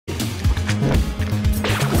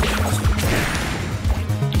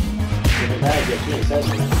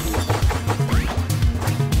Perfect.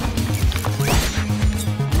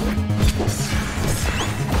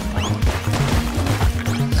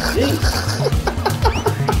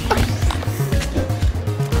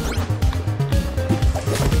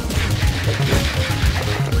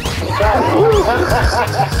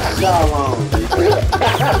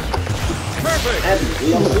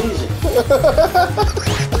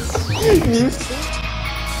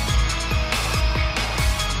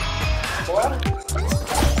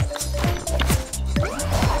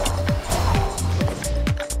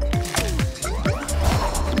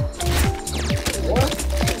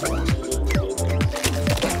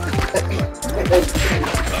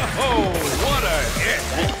 Oh, what a hit!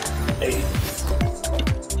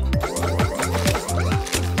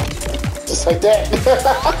 Just like that.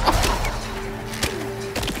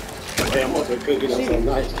 Hey, I'm also cooking up some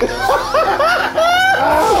nice.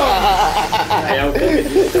 Hey, I'm cooking.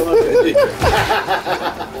 You still up cooking.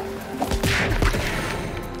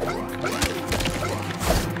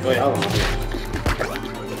 Wait, hold on.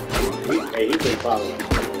 Hey, he's been following.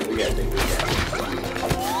 We gotta think this out.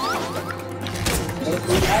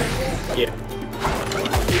 Yeah.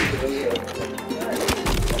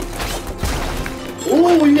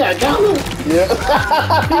 Ooh, you got a counter? Yeah.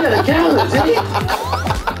 You got a counter, did he?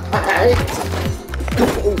 Alright.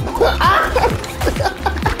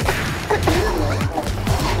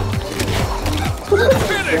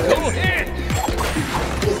 Critical hit!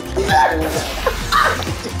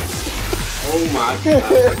 Oh my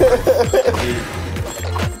god.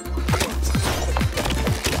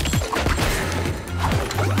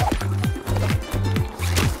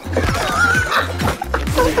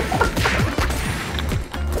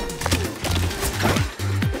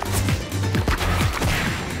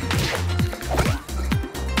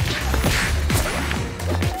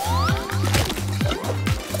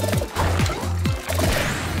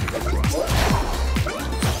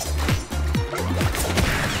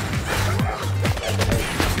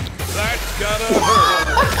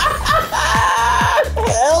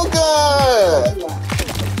 Helga!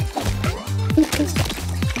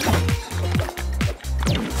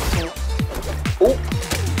 Oh!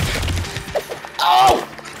 Oh!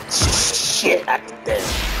 Shit! I did that.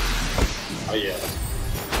 Oh yeah.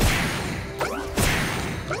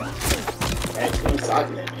 Hey, I'm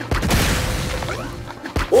socking at me.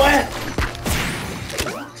 What?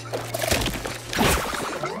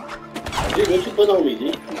 Dude, what you put on me, G?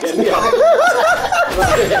 Get me out.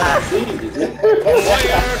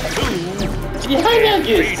 Yeah, I gotta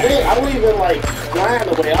get sick. I wasn't even like flying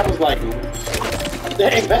away. I was like,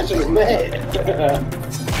 dang, that shit was mad.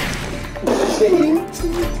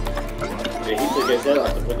 Yeah, he took his head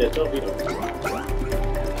out to put that trophy on.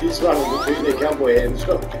 He's running between the cowboy head and the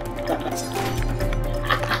trophy.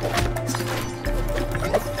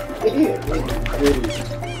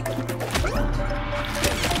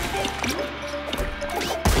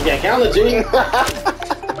 You got counter, G.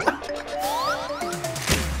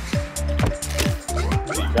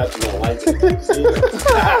 Got you on light. See? You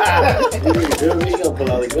feel me? You gonna pull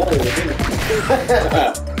out the gun.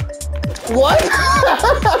 What?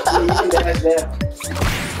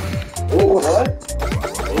 Oh, what?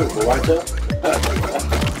 Oh, watch out.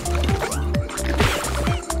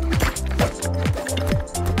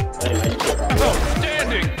 Hey, man, you check out.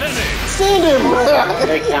 Standing finish! Send him!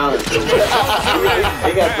 That counted.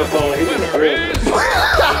 He got the phone. He was ready.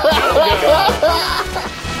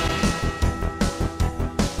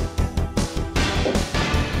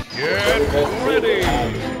 Get ready!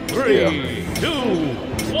 3, 2,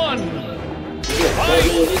 1, fight!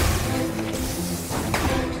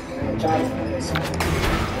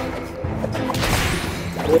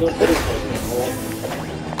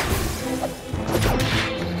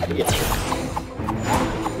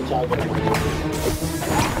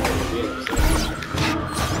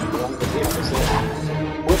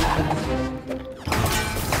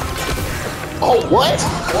 Oh, what?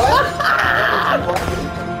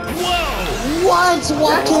 What?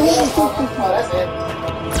 Why can't he? Oh, that's it.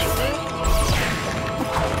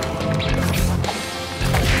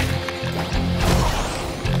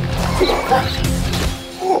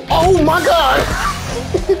 Oh my god!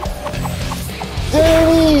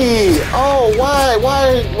 Danny! Oh, why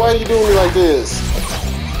are you doing me like this?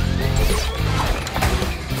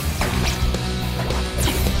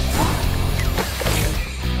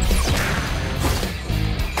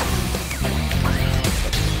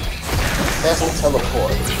 That's a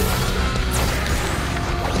teleport.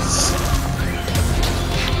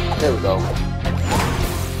 There we go.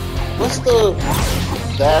 What's the...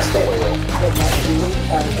 That's the whale.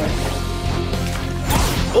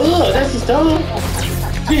 Ugh, that's his tongue?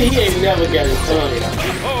 He ain't never got his tongue.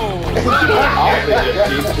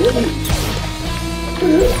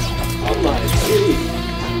 I'm like, gee.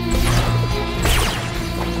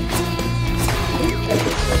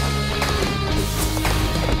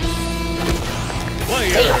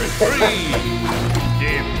 Player 3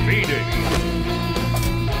 defeated.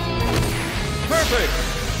 Perfect.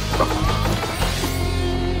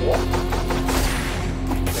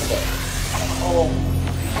 Oh,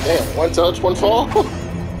 damn! One touch, one fall.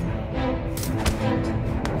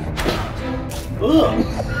 Ugh.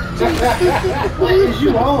 What is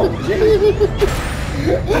you on, Jay?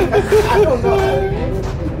 I don't know.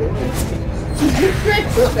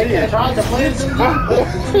 Yeah, trying to play some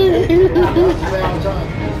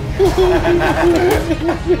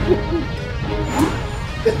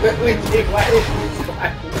we take why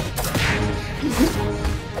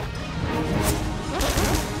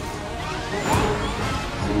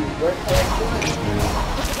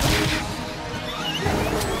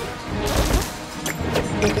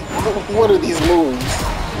What are these moves?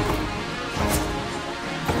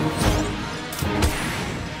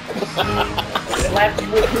 slap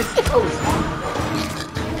you with his toes.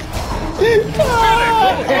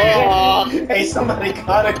 Hey, somebody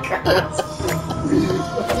caught a cat.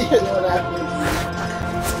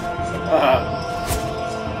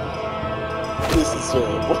 This is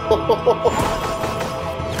terrible.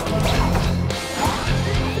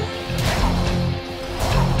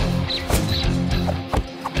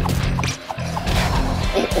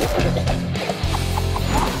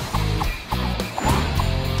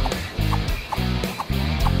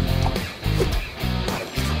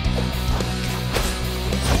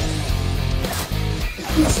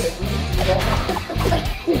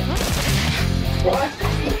 What?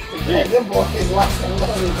 Man, them boys lost and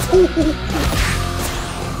loaded.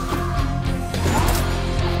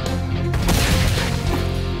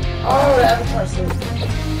 Oh, that's person.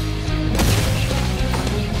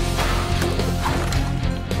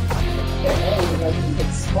 You can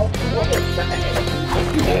smoke the water.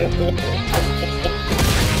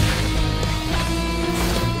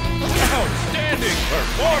 Outstanding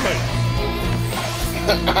performance.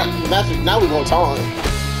 Now we're gonna taunt.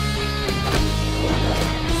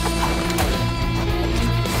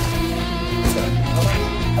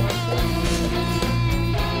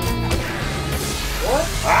 What?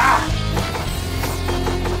 Ah!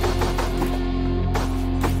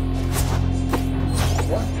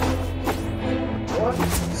 What?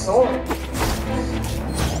 Sword.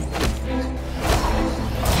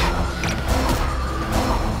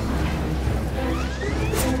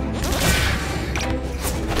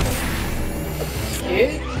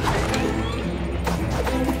 Kid?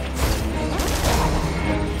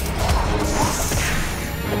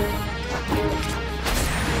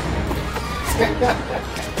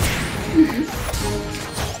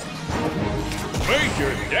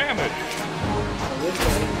 Major damage.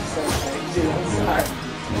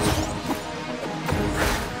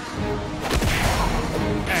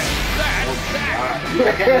 And that's that. The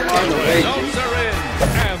results are in,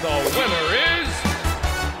 and the winner is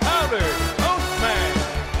Powder Postman.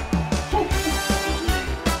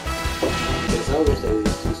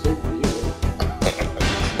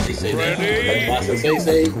 Ready?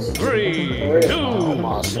 3, 2,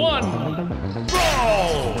 1,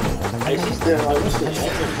 brawl! Hey, she's still like, what's the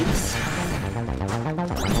heck?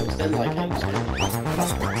 She's like,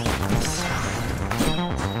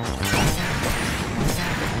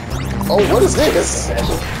 Oh, what is this?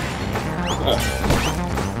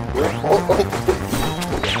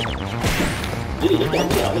 Did he hit that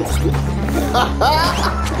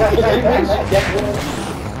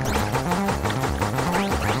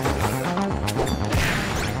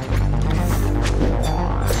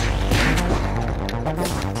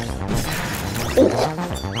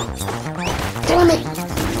Damn it!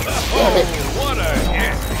 Oh, what a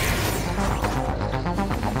hit!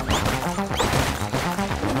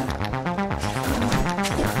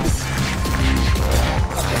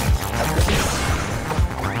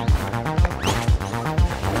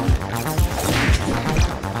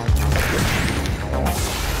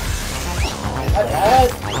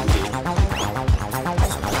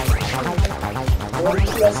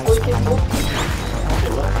 That's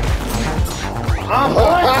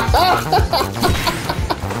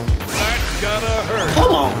gotta hurt.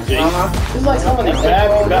 Come on, G. It's like somebody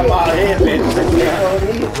grabbed me by my head, man.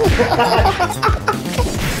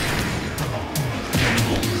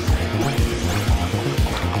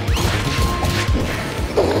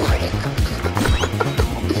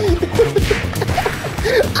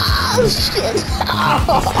 Oh shit!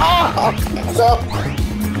 Oh, no.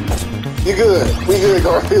 You good. We good,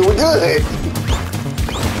 Garfield. We good.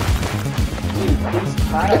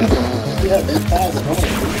 Yeah, this pass is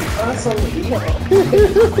constantly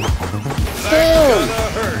Damn.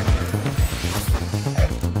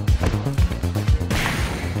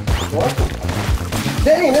 What?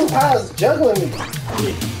 Dang, them pies juggling me.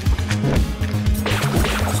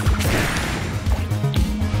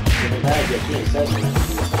 Perfect.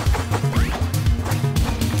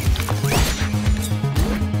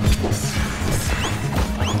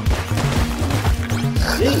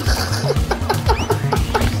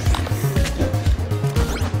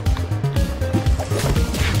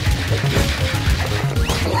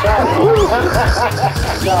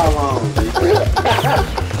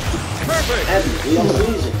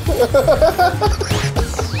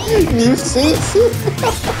 You see?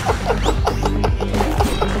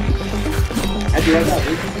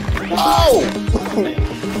 Oh!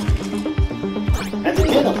 That's a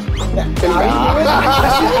kiddo.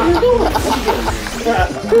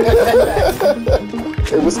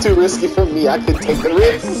 It was too risky for me. I couldn't take the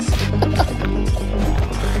risk.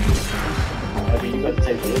 I mean, you got to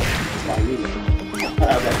take the risk. It's not you.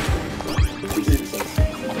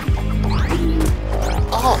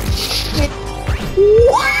 Oh, shit.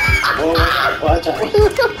 Oh, watch out.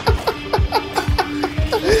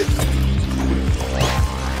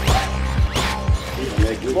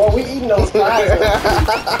 Boy, we eating those pies.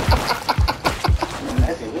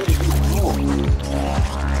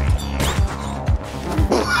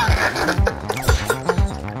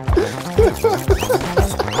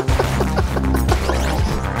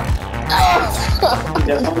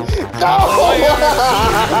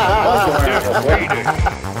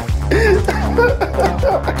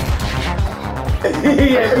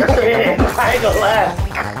 Yeah, you can't. I ain't gonna laugh.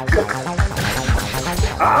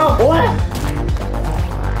 Oh, boy.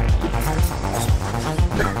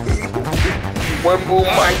 One boom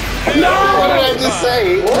mic. No! What did I just say?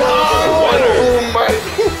 One boom mic.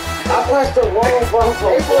 I pressed the wrong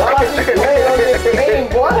button. I just played on this game,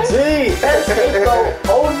 what? Gee, that's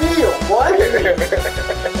O'Neal, what?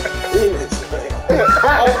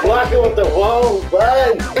 I'm blocking with the wrong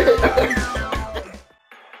button.